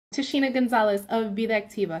Tashena Gonzales of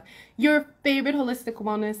VidActiva, your favorite holistic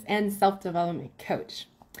wellness and self-development coach.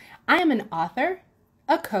 I am an author,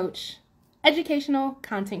 a coach, educational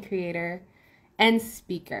content creator, and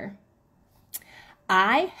speaker.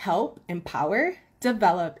 I help empower,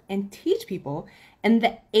 develop, and teach people in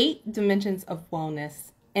the 8 dimensions of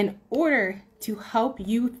wellness in order to help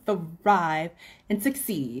you thrive and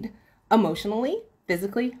succeed emotionally,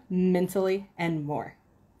 physically, mentally, and more.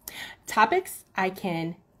 Topics I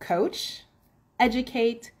can coach,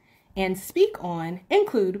 educate, and speak on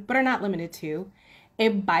include, but are not limited to, a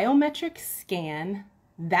biometric scan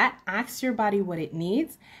that asks your body what it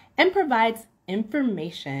needs and provides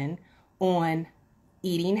information on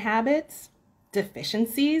eating habits,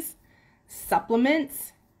 deficiencies,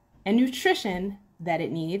 supplements, and nutrition that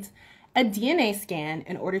it needs, a DNA scan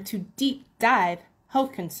in order to deep dive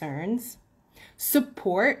health concerns,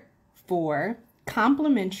 support for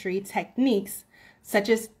complementary techniques such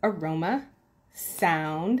as aroma,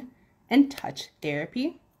 sound, and touch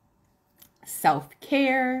therapy,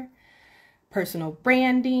 self-care, personal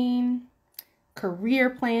branding, career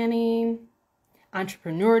planning,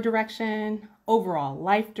 entrepreneur direction, overall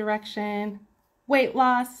life direction, weight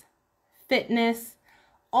loss, fitness,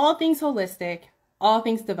 all things holistic, all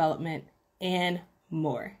things development, and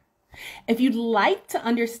more. If you'd like to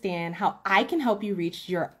understand how I can help you reach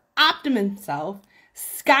your optimum self,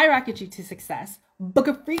 skyrocket you to success, book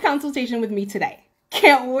a free consultation with me today.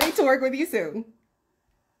 Can't wait to work with you soon.